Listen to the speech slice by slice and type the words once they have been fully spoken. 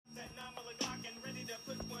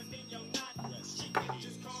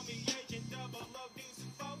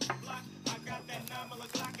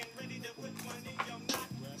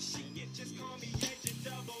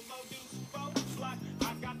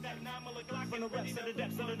the rest of the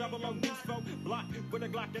depths of the double O deuce folk block with a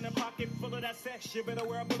Glock in a pocket full of that sex. You better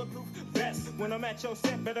wear a bulletproof vest when I'm at your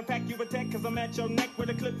set. Better pack you a tech, cause I'm at your neck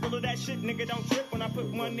with a clip full of that shit. Nigga, don't trip when I put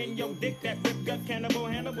one in your dick. That rip gut cannibal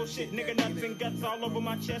Hannibal shit. Nigga, nuts and guts all over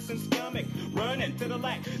my chest and stomach. Running to the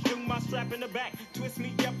lack, through my strap in the back. Twist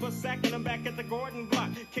me up a sack and I'm back at the Gordon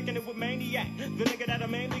block. Kicking it with maniac, the nigga that a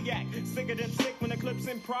maniac. Sicker than sick when the clip's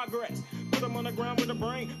in progress. Put him on the ground with a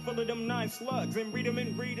brain full of them 9 slugs and read them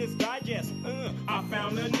in Reader's Digest. I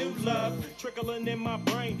found a new love trickling in my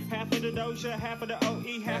brain. Half of the Doja, half of the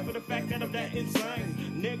OE, half of the fact that I'm that insane.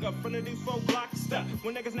 Nigga from the deuce 4 block stuck.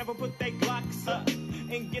 When niggas never put they Glocks up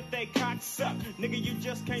and get they cocks up. Nigga, you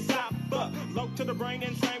just can't stop up. Low to the brain,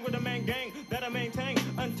 insane with a man gang that I maintain.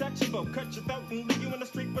 Untouchable, cut your throat and leave you in the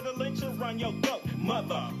street with a lynch around your throat.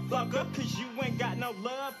 Motherfucker, cause you ain't got no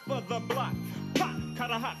love for the block. Pop,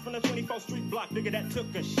 caught a hot from the 24th Street block. Nigga that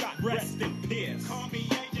took a shot, rest in peace. Call me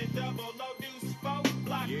Agent Double O Deuce 4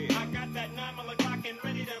 block. Yeah. I got that 9mm Glock and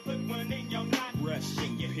ready to put one in your knot. Rest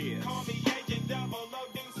in your peace. Call me Agent Double O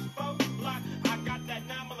Deuce 4 block. I got that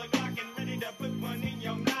 9mm Glock and ready to put one in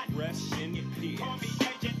your knot. Rest in your peace. Call me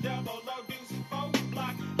Agent Double O Deuce 4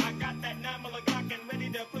 block. I got that 9mm Glock and ready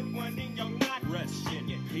to put one in your knot. Rest in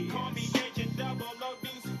your peace. Call me Agent Double O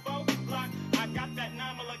Deuce 4 block. I got that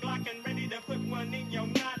 9mm Glock and ready to put one in your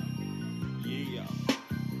knot. Yeah,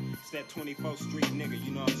 it's that 24th Street nigga,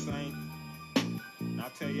 you know what I'm saying? And I'll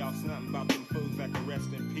tell y'all something about them fools that can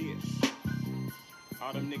rest in peace.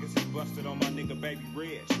 All them niggas who busted on my nigga Baby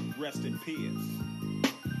Reg, rest in peace.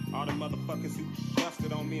 All them motherfuckers who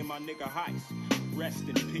busted on me and my nigga Heist, rest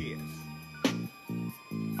in peace.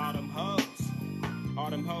 All them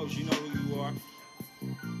hoes, you know who you are.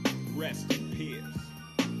 Rest in peace.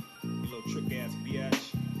 You little trick ass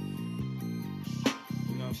bitch.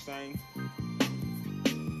 You know what I'm saying?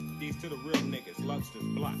 These to the real niggas, lobsters,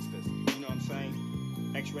 blocksters. You know what I'm saying?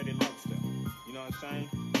 X-rated lobster. You know what I'm saying?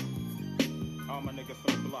 All my niggas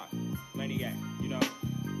from the block. Maniac, you know.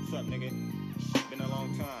 What's up, nigga? Been a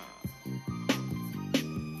long time.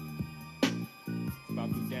 It's about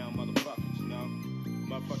them down motherfuckers, you know?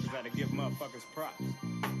 Motherfuckers gotta give motherfuckers props.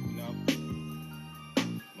 You know?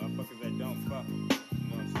 Motherfuckers that don't fuck. You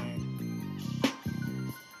know what I'm saying?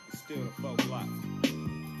 It's still the 4 block.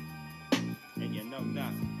 And you know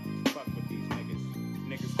nothing. Fuck with these niggas.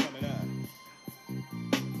 Niggas coming up.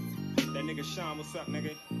 That nigga Sean, what's up,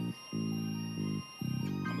 nigga?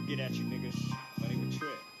 I'ma get at you, niggas. Don't even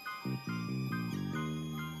trip.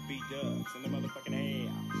 B-dubs in the motherfucking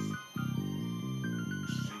house. Don't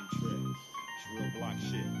even trip. It's real block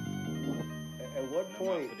shit. At what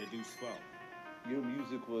point for the deuce phone. Your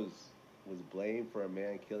music was blamed for a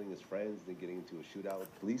man killing his friends and getting into a shootout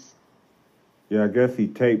with police? Yeah, I guess he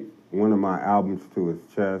taped one of my albums to his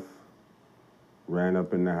chest, ran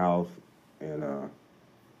up in the house, and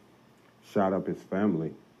shot up his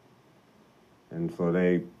family. And so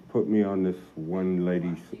they put me on this one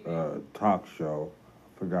lady's talk show.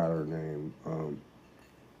 I forgot her name.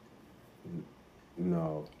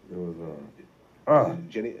 No, it was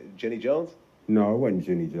Jenny Jones? No, it wasn't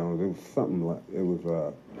Jenny Jones. It was something like it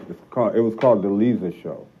was called the Lisa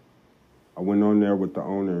Show. I went on there with the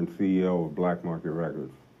owner and CEO of Black Market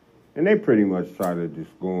Records. And they pretty much tried to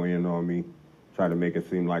just go in on me, try to make it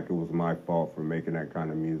seem like it was my fault for making that kind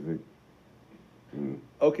of music.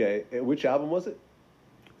 Okay, and which album was it?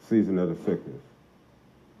 Season of the Sickness.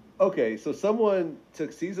 Okay, so someone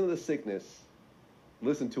took Season of the Sickness,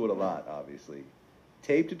 listened to it a lot, obviously,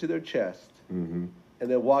 taped it to their chest, and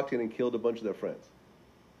then walked in and killed a bunch of their friends.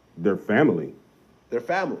 Their family. Their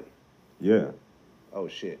family? Yeah. Oh,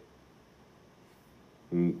 shit.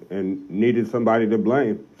 And needed somebody to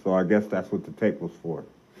blame, so I guess that's what the tape was for.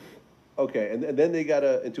 Okay, and then they got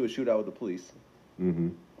into a shootout with the police. Mm-hmm.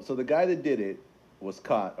 So the guy that did it was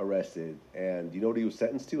caught, arrested, and you know what he was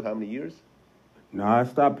sentenced to? How many years? No, I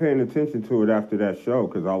stopped paying attention to it after that show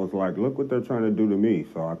because I was like, look what they're trying to do to me.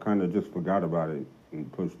 So I kind of just forgot about it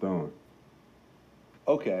and pushed on.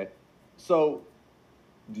 Okay. So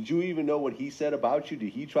did you even know what he said about you? Did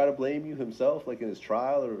he try to blame you himself, like in his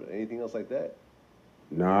trial or anything else like that?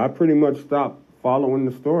 No, I pretty much stopped following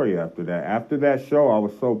the story after that. After that show, I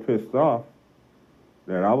was so pissed off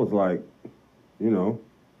that I was like, you know,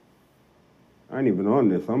 I ain't even on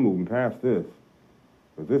this. I'm moving past this.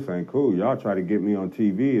 But this ain't cool. Y'all try to get me on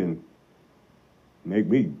TV and make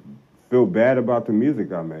me feel bad about the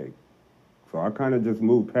music I make. So I kind of just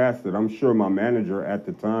moved past it. I'm sure my manager at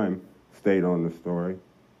the time stayed on the story.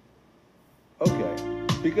 Okay.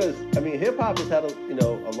 Because, I mean, hip-hop has had,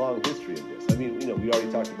 a long history of this. I mean, we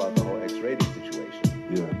already talked about the whole X-rated situation.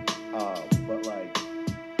 Yeah. But, like,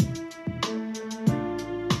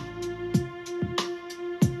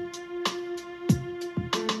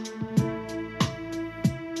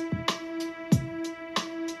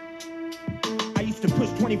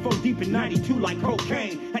 24 deep in 92 like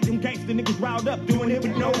cocaine. Had them gangster niggas riled up, doing it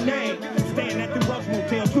with no name. Staying at the Welsh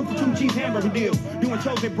Motel, 2 for 2 cheese hamburger deals. Doing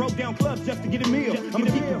shows that broke down clubs just to get a meal. I'ma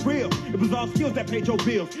keep it real. It was all skills that paid your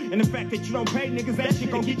bills. And the fact that you don't pay niggas, that shit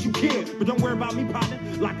gon' get you killed. But don't worry about me, partner.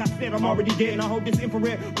 Like I said, I'm already dead. And I hold this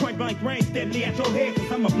infrared point blank range steadily at your head.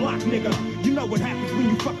 Cause I'm a block nigga. You know what happens when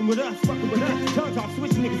you fucking with us. Tongue talk,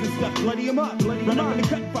 switch niggas and stuff. Bloody them up. Run up in the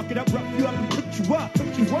cut, fuck it up, rough you up and put you up.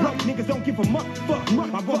 Broke niggas don't give a fuck.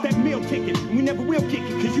 I bought that meal ticket, and we never will kick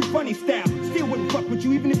it, cause you funny style. Still wouldn't fuck with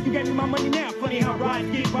you, even if you gave me my money now. Funny how rides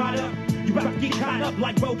get bought up. You about to get caught up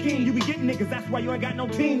like Bo King. You be getting niggas, that's why you ain't got no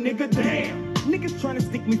team, nigga. Damn. Niggas trying to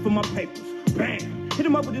stick me for my papers. Bam. Hit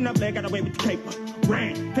him up with enough leg, got away with the caper.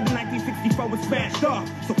 Ran to the 1964 was smashed off.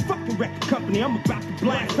 So fuck the record company, I'm about to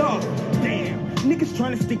blast off. Damn. Niggas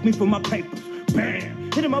trying to stick me for my papers.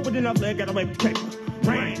 Bam. Hit him up with enough leg, got away with the caper.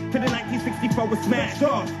 Ran to the 1964 was smashed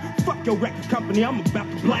off. Fuck your record company, I'm about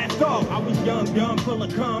to blast off. I was young, dumb, full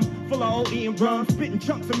of cum, full of OE and rum, spitting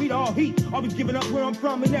chunks of meat all heat. Always giving up where I'm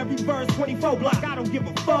from in every verse. 24 block, I don't give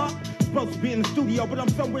a fuck. Supposed to be in the studio, but I'm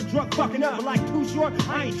somewhere drunk fucking up. But like Too Short,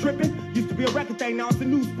 I ain't tripping. Used to be a record thing, now it's a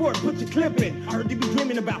new sport. Put your clip in. I heard they be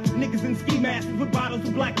dreaming about niggas in ski masks with bottles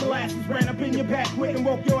of black molasses. Ran up in your back quick and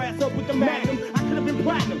woke your ass up with the magnum. I could have been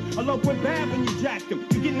platinum. A loaf went bad when you jacked him.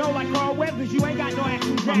 You getting old like Carl Weathers, you ain't got no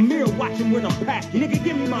action jack. I'm mirror watching when I'm packing. Nigga,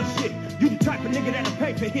 give me my shit. You the type of nigga that'll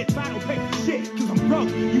pay for hits. I don't pay for shit, cause I'm broke.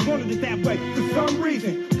 You wanted it that way for some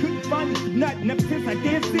reason. Couldn't find it for nothing ever since I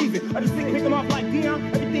did season. I just think pick them off like Dion.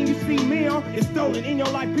 Everything you see me on is stolen in your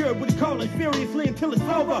life period with a colon. Seriously until it's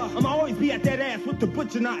over. I'ma always be at that ass with the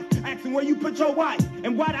butcher knife. Asking where you put your wife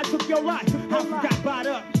and why I took your life. House got bought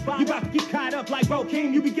up. You about to get caught up like Bo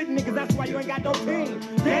King. You be getting niggas, that's why you ain't got no team.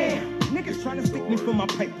 Damn. Niggas trying to stick me for my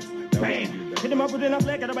papers. Bam. Hit him up with enough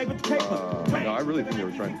leg, got away with the paper. No, I really think they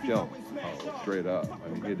were trying to kill him. Straight up. I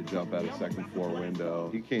mean, he had to jump out a second floor window.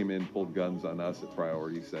 He came in, pulled guns on us at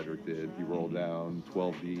Priority, Cedric did. He rolled down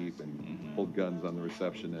 12 deep and pulled guns on the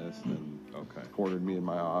receptionist and cornered me in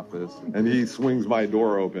my office. And he swings my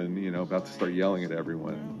door open, you know, about to start yelling at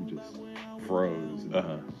everyone. He just froze.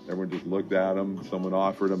 Everyone just looked at him. Someone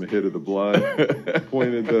offered him a hit of the blood,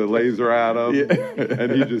 pointed the laser at him,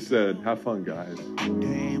 and he just said, "Have fun, guys."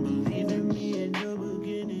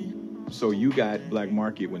 So you got Black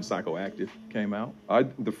Market when Psychoactive came out?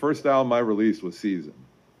 The first album I released was Season.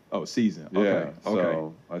 Oh, Season. Okay. Yeah.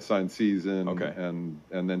 So I signed Season. Okay. And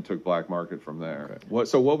then took Black Market from there. Okay.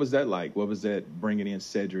 So what was that like? What was that bringing in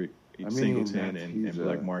Cedric Singleton and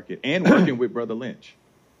Black Market and working with Brotha Lynch?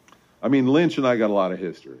 I mean, Lynch and I got a lot of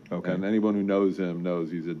history. Okay. And anyone who knows him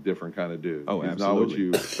knows he's a different kind of dude. Oh, he's absolutely. not what you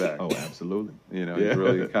expect. Oh, absolutely. You know, he's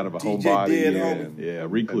really kind of a homebody. Yeah,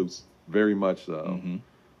 recluse. Very much so.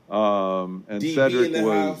 And Cedric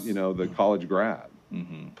was, you know, the college grad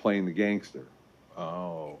playing the gangster.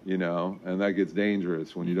 Oh. You know, and that gets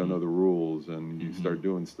dangerous when you don't know the rules and you start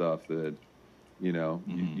doing stuff that, you know,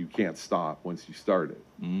 you can't stop once you start it.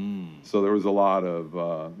 So there was a lot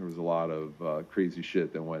of crazy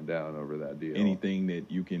shit that went down over that deal. Anything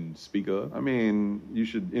that you can speak of? I mean, you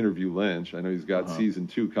should interview Lynch. I know he's got season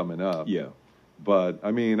 2 coming up. Yeah. But, I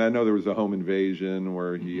mean, I know there was a home invasion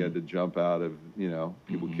where he had to jump out of, you know,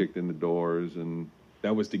 people kicked in the doors. And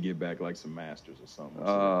that was to get back, like, some masters or something.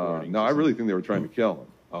 No, I really think they were trying to kill him.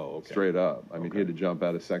 Oh, okay. Straight up. I mean, he had to jump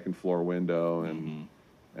out a second-floor window and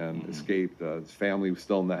escaped. His family was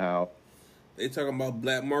still in the house. They talking about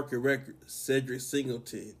Black Market Records. Cedric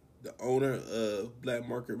Singleton, the owner of Black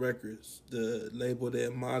Market Records, the label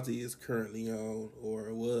that Mozzie is currently on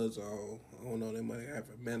or was on. I don't know, they might have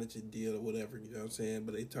a managing deal or whatever, you know what I'm saying?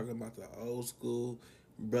 But they talking about the old school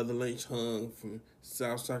Brotha Lynch hung from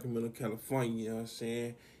South Sacramento, California, you know what I'm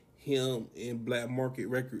saying? Him and Black Market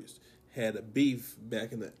Records had a beef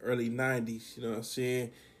back in the early 90s, you know what I'm saying?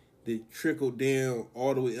 That trickled down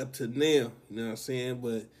all the way up to now, you know what I'm saying?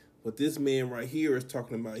 But what this man right here is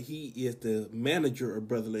talking about, he is the manager of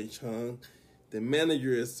Brotha Lynch hung. The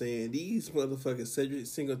manager is saying these motherfuckers, Cedric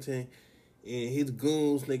Singleton and his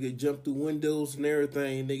goons, nigga, jumped through windows and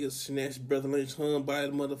everything. Nigga snatched Brotha Lynch hung by the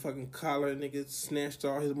motherfucking collar. Nigga snatched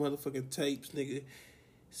all his motherfucking tapes. Nigga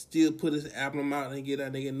still put his album out and get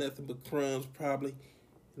that nigga nothing but crumbs probably.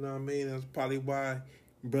 You know what I mean? That's probably why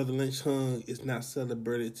Brotha Lynch hung is not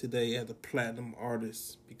celebrated today as a platinum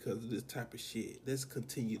artist because of this type of shit. Let's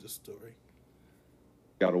continue the story.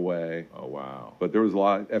 Got away. Oh, wow. But there was a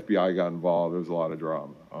lot, FBI got involved. There was a lot of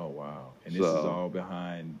drama. Oh, wow. And this is all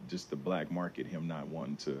behind just the Black Market, him not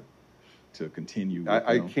wanting to continue.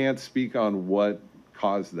 I can't speak on what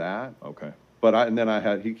caused that. Okay. And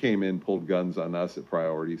then he came in, pulled guns on us at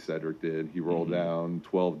Priority. Cedric did. He rolled down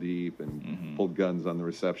 12 deep and pulled guns on the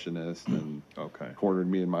receptionist and cornered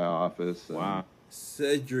me in my office. Wow.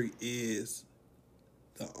 Cedric is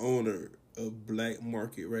the owner of Black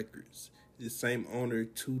Market Records. The same owner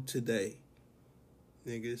to today.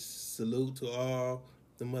 Niggas, salute to all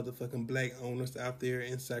the motherfucking black owners out there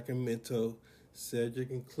in Sacramento, Cedric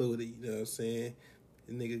included, you know what I'm saying?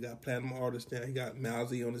 The nigga got platinum artists now. He got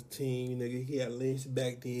Mousy on his team. Nigga, he had Lynch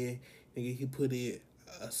back then. Nigga, he put in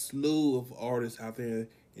a slew of artists out there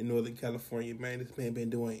in Northern California, man. This man been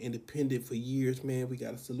doing independent for years, man. We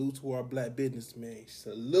got to salute to our black business, man.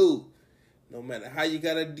 Salute. No matter how you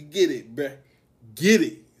got to get it, bruh. Get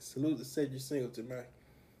it. Salute to Cedric Singleton, man.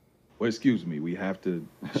 Well, excuse me. We have to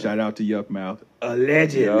shout out to Yuck Mouth.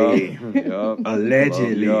 Allegedly. Yup.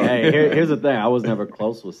 Allegedly. Hey, here's the thing. I was never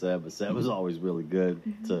close with Seb, but Seb was always really good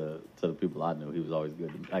to the people I knew. He was always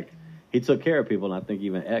good. Like, he took care of people, and I think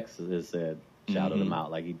even X has said, shouted him out.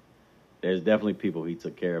 Like, there's definitely people he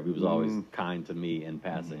took care of. He was always kind to me in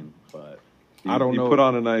passing, but... I don't know. He put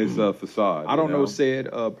on a nice facade. I don't know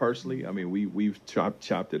Sid personally. I mean, we've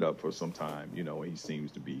chopped it up for some time. You know, he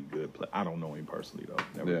seems to be good. I don't know him personally though.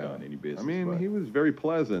 Never done any business. I mean, he was very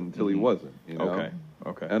pleasant until he wasn't. You know?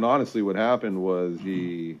 Okay. And honestly, what happened was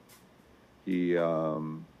he there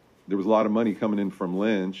was a lot of money coming in from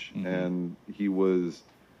Lynch, and he was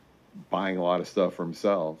buying a lot of stuff for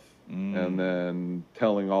himself, and then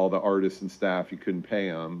telling all the artists and staff he couldn't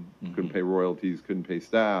pay them, couldn't pay royalties, couldn't pay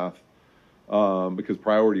staff. Because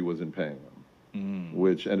Priority wasn't paying them,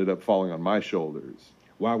 which ended up falling on my shoulders.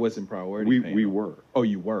 Why wasn't Priority paying we them? were. Oh,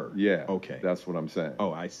 you were? Yeah. Okay. That's what I'm saying.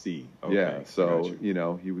 Oh, I see. Okay. Yeah. So, you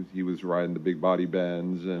know, he was riding the big body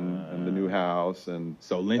Benz and the new house. And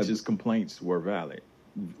so Lynch's complaints were valid?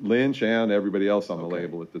 Lynch and everybody else on the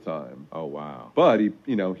label at the time. Oh, wow. But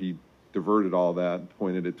he diverted all that,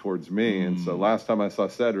 pointed it towards me. And so last time I saw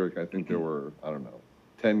Cedric, I think there were,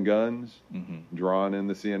 10 guns drawn in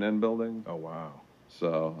the CNN building. Oh, wow.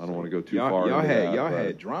 So I don't want to go too far. Y'all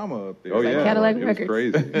had drama up there. Oh, yeah. Cadillac it Records. was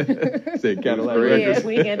crazy. Said Cadillac Records. Yeah,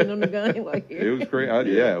 we handed on the gun like here. It was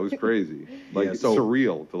crazy. Yeah, it was crazy. Like, it's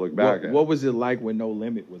surreal to look back at. What was it like when No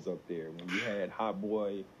Limit was up there? When you had Hot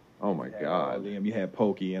Boy... Oh my God! You had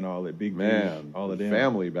Pokey and all that big man, all of them.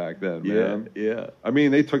 Family back then, man. Yeah. I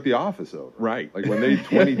mean, they took the office over. Right. Like when they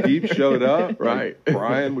 20 deep showed up. Right. Like,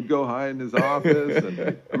 Brian would go hide in his office, and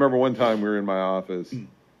I remember one time we were in my office,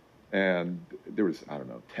 and there was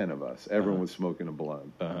 10 of us. Everyone was smoking a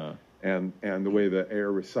blunt. And the way the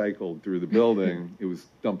air recycled through the building, it was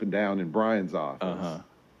dumping down in Brian's office.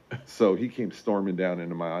 So he came storming down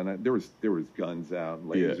into my, and there was guns out,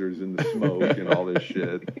 lasers in the smoke and all this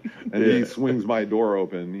shit. And he swings my door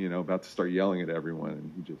open, about to start yelling at everyone,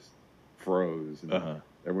 and he just froze. And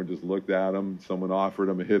everyone just looked at him. Someone offered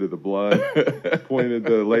him a hit of the blood, pointed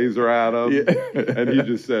the laser at him, and he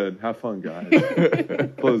just said, "Have fun, guys."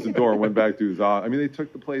 Closed the door and went back to his office. I mean, they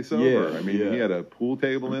took the place over. I mean, he had a pool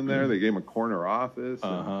table in there. They gave him a corner office.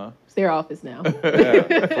 It's their office now.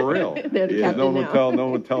 Yeah, for real. They're the captain no one now.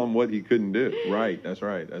 would tell him what he couldn't do. Right. That's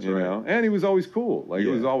right. You know? And he was always cool. Like,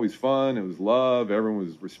 it was always fun. It was love. Everyone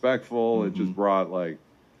was respectful. It just brought, like,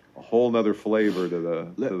 a whole nother flavor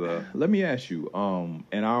to the. Let me ask you.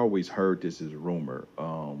 And I always heard this as a rumor.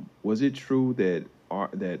 Was it true that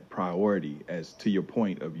Priority, as to your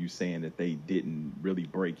point of you saying that they didn't really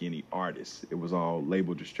break any artists, it was all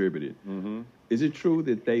label distributed. Is it true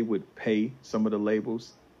that they would pay some of the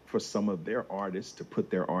labels for some of their artists to put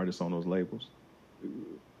their artists on those labels?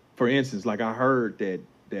 For instance, like I heard that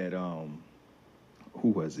who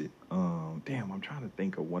was it? Damn, I'm trying to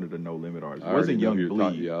think of one of the No Limit artists. It wasn't Young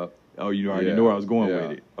Bleed. Oh, you already knew where I was going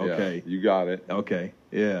with it. Okay. Yeah, you got it. Okay.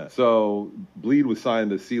 Yeah. So Bleed was signed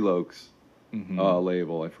to CeeLo's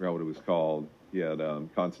label. I forgot what it was called. He had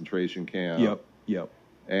Concentration Camp. Yep.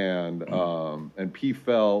 And P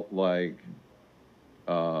felt like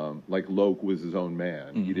Loke was his own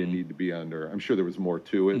man. He didn't need to be under. I'm sure there was more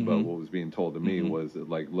to it, but what was being told to me was that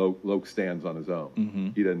like Loke stands on his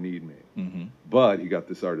own. He doesn't need me. But he got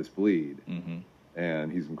this artist Bleed,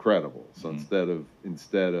 and he's incredible. So instead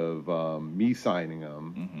of me signing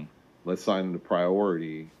him, let's sign him to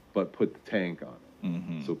Priority, but put the tank on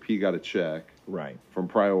it. So P got a check from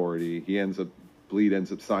Priority. Bleed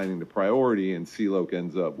ends up signing to Priority, and CeeLo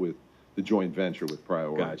ends up with the joint venture with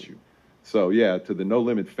Priority. Got you. So yeah, to the No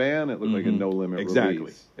Limit fan, it looked like a No Limit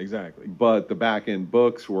release. Exactly. But the back end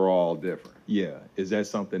books were all different. Yeah. Is that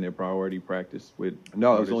something that Priority practiced with?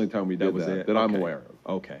 No, it was the only time we did that I'm aware of.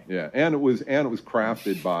 Okay. Yeah, and it was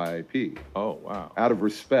crafted by P. Oh wow. Out of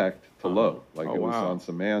respect to Lowe, like it was wow. on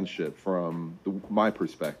some man shit from my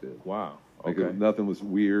perspective. Wow. Like Okay. nothing was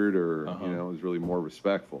weird or Uh-huh. it was really more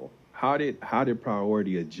respectful. How did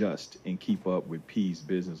Priority adjust and keep up with P's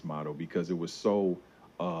business model, because it was so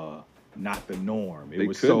not the norm? It They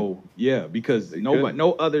was couldn't. because They nobody, couldn't.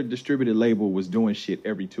 no other distributed label was doing shit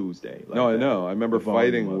every Tuesday. Like No, I that. know. I remember The volume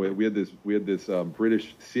fighting of with it. we had this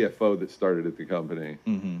British CFO that started at the company,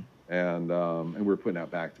 Mm-hmm. and we were putting out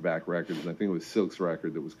back-to-back records, and I think it was Silk's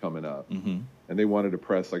record that was coming up, Mm-hmm. and they wanted to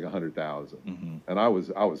press like 100,000, Mm-hmm. and I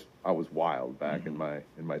was wild back in my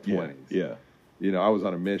 20s. Yeah. I was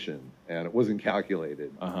on a mission, and it wasn't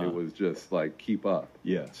calculated. Uh-huh. It was just like keep up,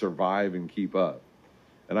 Yeah. survive and keep up.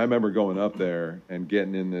 And I remember going up there and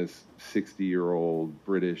getting in this 60-year-old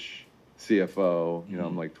British CFO.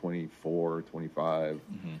 I'm like 24, 25,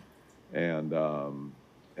 and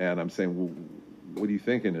I'm saying, well, what are you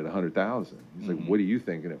thinking at 100,000? He's like, what are you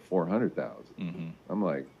thinking at 400,000? Mm-hmm. I'm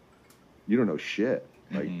like, you don't know shit.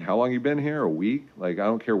 Like, how long you been here? A week? Like, I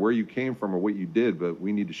don't care where you came from or what you did, but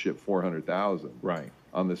we need to ship 400,000 Right.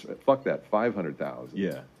 on this. Fuck that, 500,000.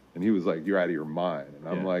 Yeah. And he was like, you're out of your mind. And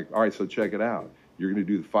I'm Yeah. like, all right, so check it out. You're going to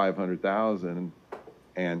do the 500,000,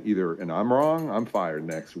 and I'm wrong, I'm fired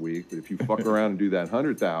next week. But if you fuck around and do that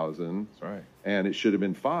 100,000, That's right. and it should have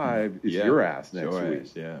been 5, it's Yeah. your ass It's next your week.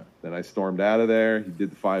 ass, yeah. Then I stormed out of there. He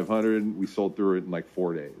did the 500. We sold through it in like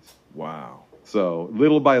 4 days. Wow. So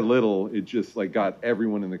little by little, it just like got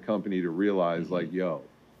everyone in the company to realize like, yo,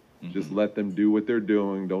 just let them do what they're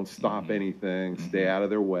doing. Don't stop anything. Stay out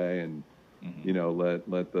of their way, and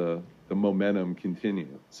let the momentum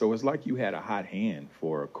continue. So it's like you had a hot hand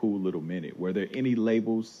for a cool little minute. Were there any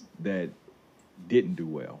labels that didn't do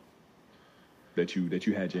well that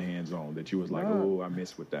you had your hands on, that you was like, oh, I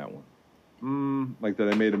missed with that one? Like that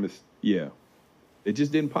I made a mistake. Yeah. It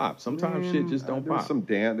just didn't pop. Sometimes shit just don't There was pop. some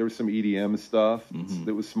there was some EDM stuff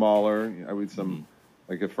that was smaller. I would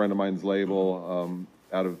like a friend of mine's label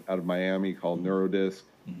out of Miami called Neurodisc,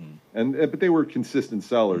 but they were consistent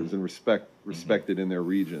sellers and respected in their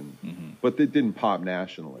region, but they didn't pop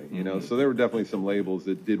nationally. So there were definitely some labels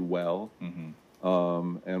that did well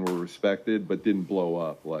and were respected, but didn't blow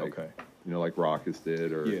up like. Okay. Like Raucous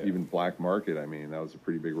did, or Yeah. even Black Market. I mean, that was a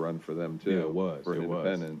pretty big run for them too. Yeah, it was. for an It was.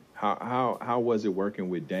 independent. How was it working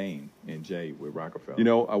with Dane and Jay with Rockefeller?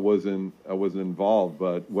 I wasn't involved,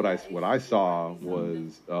 but what I saw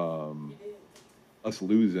was us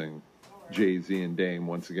losing Jay-Z and Dame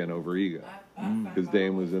once again over ego, because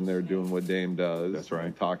Dame was in there doing what Dame does. That's right.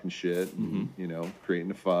 and talking shit, and,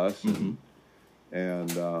 creating a fuss,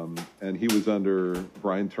 and he was under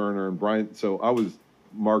Brian Turner and Brian. So I was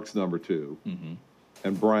Mark's number 2,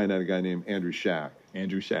 and Brian had a guy named Andrew Shack.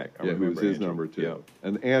 Andrew Shack. I Who was remember his Andrew. number 2. Yep.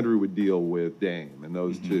 And Andrew would deal with Dame, and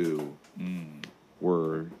those two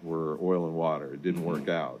were oil and water. It didn't work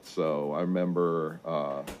out. So I remember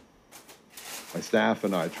my staff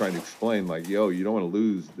and I trying to explain, like, yo, you don't want to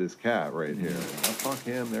lose this cat right here. Fuck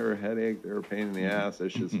him. They're a headache. They're a pain in the ass.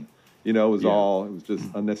 That's just, it was just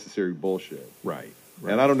unnecessary bullshit. Right.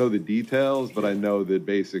 And I don't know the details, but I know that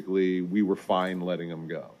basically we were fine letting them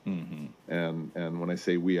go. And when I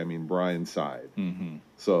say we, I mean Brian's side.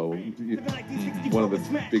 So one of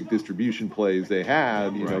the big distribution plays they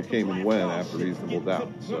had, came and went after Reasonable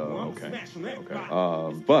Doubt. So,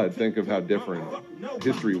 but think of how different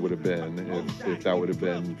history would have been if that would have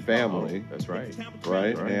been family. That's right.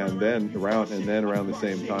 Right? And then around the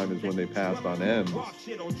same time as when they passed on M's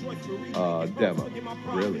demo.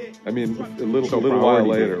 Really? I mean, a little while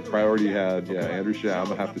later, Priority had Andrew Shack. I'm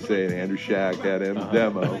gonna have to say it. Andrew Shack had M's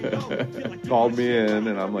demo. Called me in,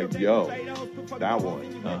 and I'm like, yo, that one.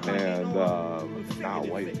 And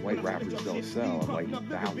white rappers don't sell. I'm like,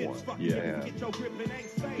 that one. Yeah.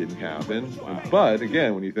 And didn't happen. But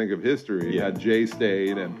again, when you think of history, had Jay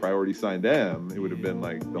stayed and Priority signed M, it would have been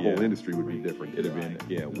like the whole industry would be different. It'd have been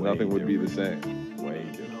way nothing would be the different. same. Way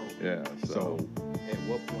different. Yeah. So, at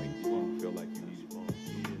what point do you feel like you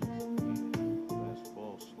needed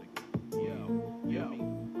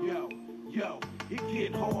Yo, it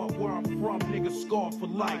get hard where I'm from, niggas scarred for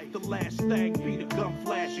life. The last thing be the gun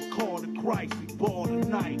flash and call to Christ. We ball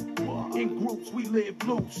tonight. In groups we live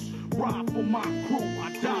loose. Ride for my crew,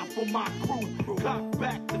 I die for my crew. Cock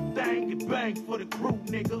back the thing and bang for the crew,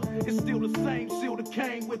 nigga. It's still the same, seal the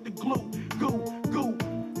cane with the glue. Goo.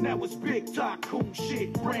 Now it's big tycoon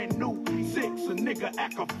shit, brand new. 6 a nigga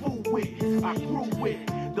act a fool with. I grew with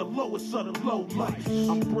the lowest of the low life.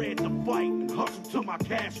 I'm bred to fight and hustle till my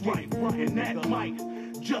cash right. And that might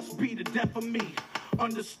just be the death of me.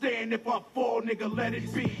 Understand if I fall, nigga, let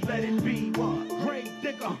it be. Grave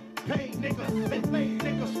digger, paid nigga, they made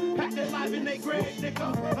niggas. Pack their life in they grave, nigga.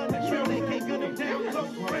 On the trail, they can't gun them down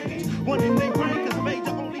close range. One in they brain, cause major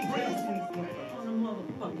only brain.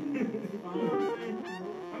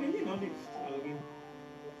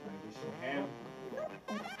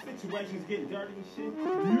 situations get dirty and shit.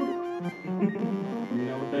 You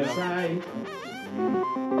know what they say.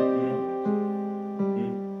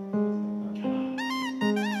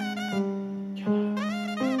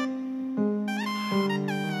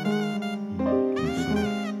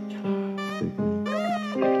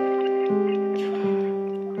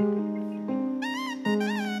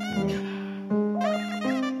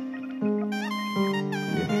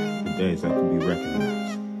 Days I could be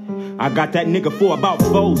recognized. I got that nigga for about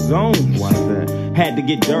 4 zones. Why that? Had to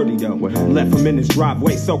get dirty though. What? Left him in his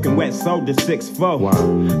driveway soaking wet, sold to 6'4". Why?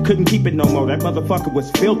 Couldn't keep it no more. That motherfucker was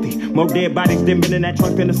filthy. More dead bodies than been in that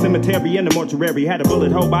trunk in the cemetery in the mortuary. Had a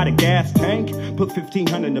bullet hole by the gas tank. Put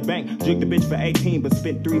 1,500 in the bank. Jigged the bitch for 18, but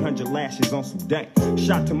spent 300 lashes on some dank.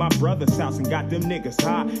 Shot to my brother's house and got them niggas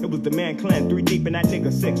high. It was the man clan, 3 deep and that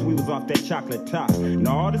nigga 6. We was off that chocolate top. And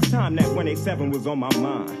all this time that 187 was on my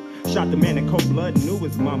mind. Shot the man in cold blood and knew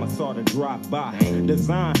his mama saw the drive-by.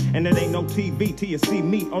 Design, and it ain't no TV till you see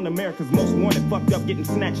me on America's Most Wanted. Fucked up, getting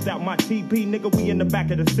snatched out my TP. Nigga, we in the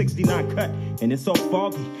back of the 69 cut. And it's so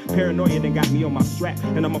foggy. Paranoia done got me on my strap.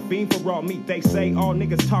 And I'm a fiend for raw meat. They say all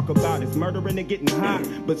niggas talk about is murdering and getting high.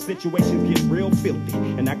 But situations get real filthy.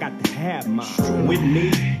 And I got to have mine. With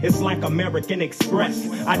me, it's like American Express.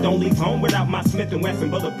 I don't leave home without my Smith &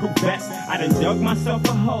 Wesson bulletproof vest. I done dug myself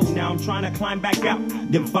a hole. Now I'm trying to climb back out.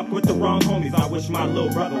 Then fuck with the wrong homies. I wish my little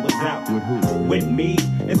brother was out. With who? With me,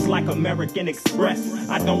 it's like American Express.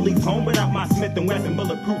 I don't leave home without my Smith & Wesson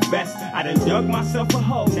bulletproof vest. I done dug myself a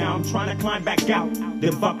hole. Now I'm trying to climb back out.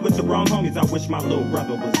 Then fuck with the wrong homies. I wish my little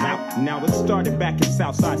brother was out. Now it started back in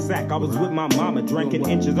Southside Sac. I was with my mama drinking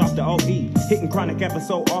inches off the OE. Hitting chronic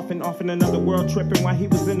episode off in another world, tripping while he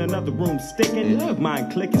was in another room sticking.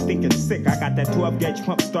 Mind clicking, thinking sick. I got that 12 gauge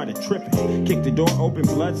pump, started tripping. Kicked the door open,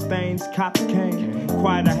 blood stains, cops came.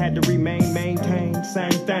 Quiet, I had to remain, maintain,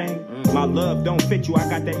 same thing. My love don't fit you. I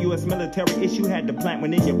got that U.S. military issue. Had to plant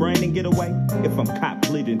one in your brain and get away. If I'm caught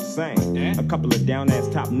bleeding insane. A couple of down ass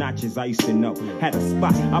top notches I used to know. Had a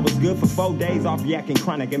spot. I was good for 4 days off yakking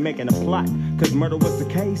chronic and making a plot. Cause murder was the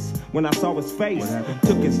case. When I saw his face,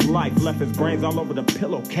 took his life, left his brains all over the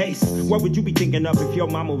pillowcase. What would you be thinking of if your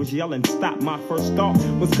mama was yelling stop? My first thought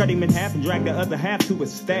was cut him in half and drag the other half to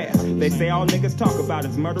his staff. They say all niggas talk about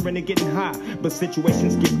is murdering and getting high, but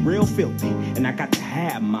situations get real filthy, and I got to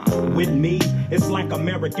have mine. With me, it's like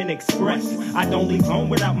American Express. I don't leave home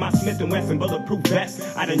without my Smith & Wesson bulletproof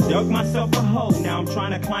vest. I done dug myself a hole. Now I'm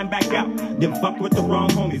trying to climb back out. Then fuck with the wrong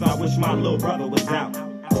homies. I wish my little brother was out.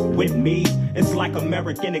 With me, it's like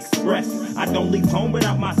American Express. I don't leave home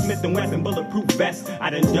without my Smith & Wesson bulletproof vest. I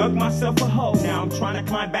done dug myself a hole. Now I'm trying to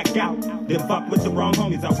climb back out. Then fuck with the wrong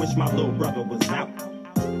homies. I wish my little brother was out.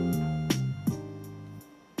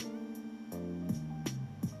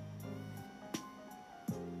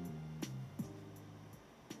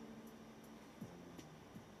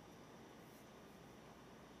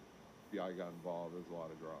 FBI got involved. There's a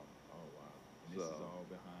lot of drama. Oh wow! And this So- is all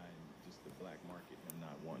behind just the black market and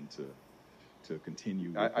not wanting to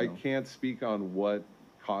continue. I can't speak on what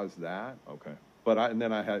caused that, Okay. but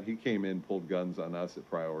he came in, pulled guns on us at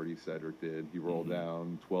Priority. Cedric did. He rolled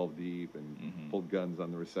down 12 deep and pulled guns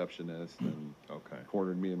on the receptionist and Okay.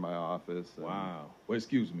 cornered me in my office. And, Wow. Well,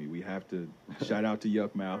 excuse me. We have to shout out to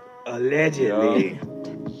Yuck Mouth. Allegedly.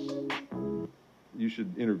 You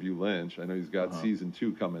should interview Lynch. I know he's got season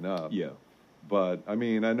 2 coming up. Yeah. But, I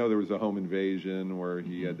mean, I know there was a home invasion where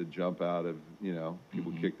he had to jump out of,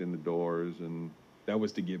 people kicked in the doors. And That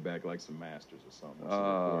was to get back like some masters or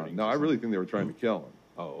something. no, I really think they were trying to kill him.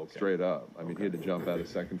 Oh, okay. Straight up. I mean, he had to jump out a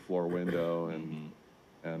second floor window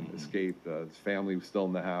and escaped. His family was still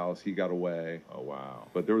in the house. He got away. Oh, wow.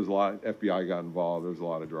 But there was a lot, FBI got involved. There was a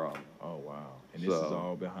lot of drama. Oh, wow. And this is So-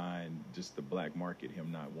 all behind just the black market,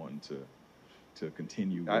 him not wanting to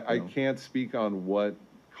continue. I can't speak on what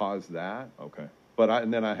caused that. Okay.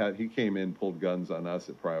 But he came in, pulled guns on us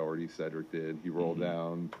at Priority. Cedric did. He rolled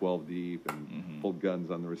down 12 deep and pulled guns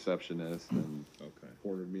on the receptionist and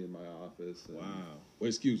cornered me in my office. And, Wow. Well,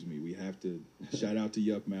 excuse me. We have to shout out to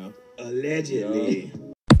Yuck Mouth. Allegedly.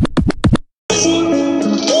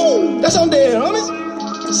 That's on dead,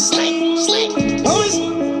 homies. Slick.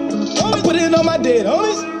 Homies. Put it on my dead,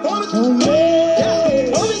 homies. Oh, man.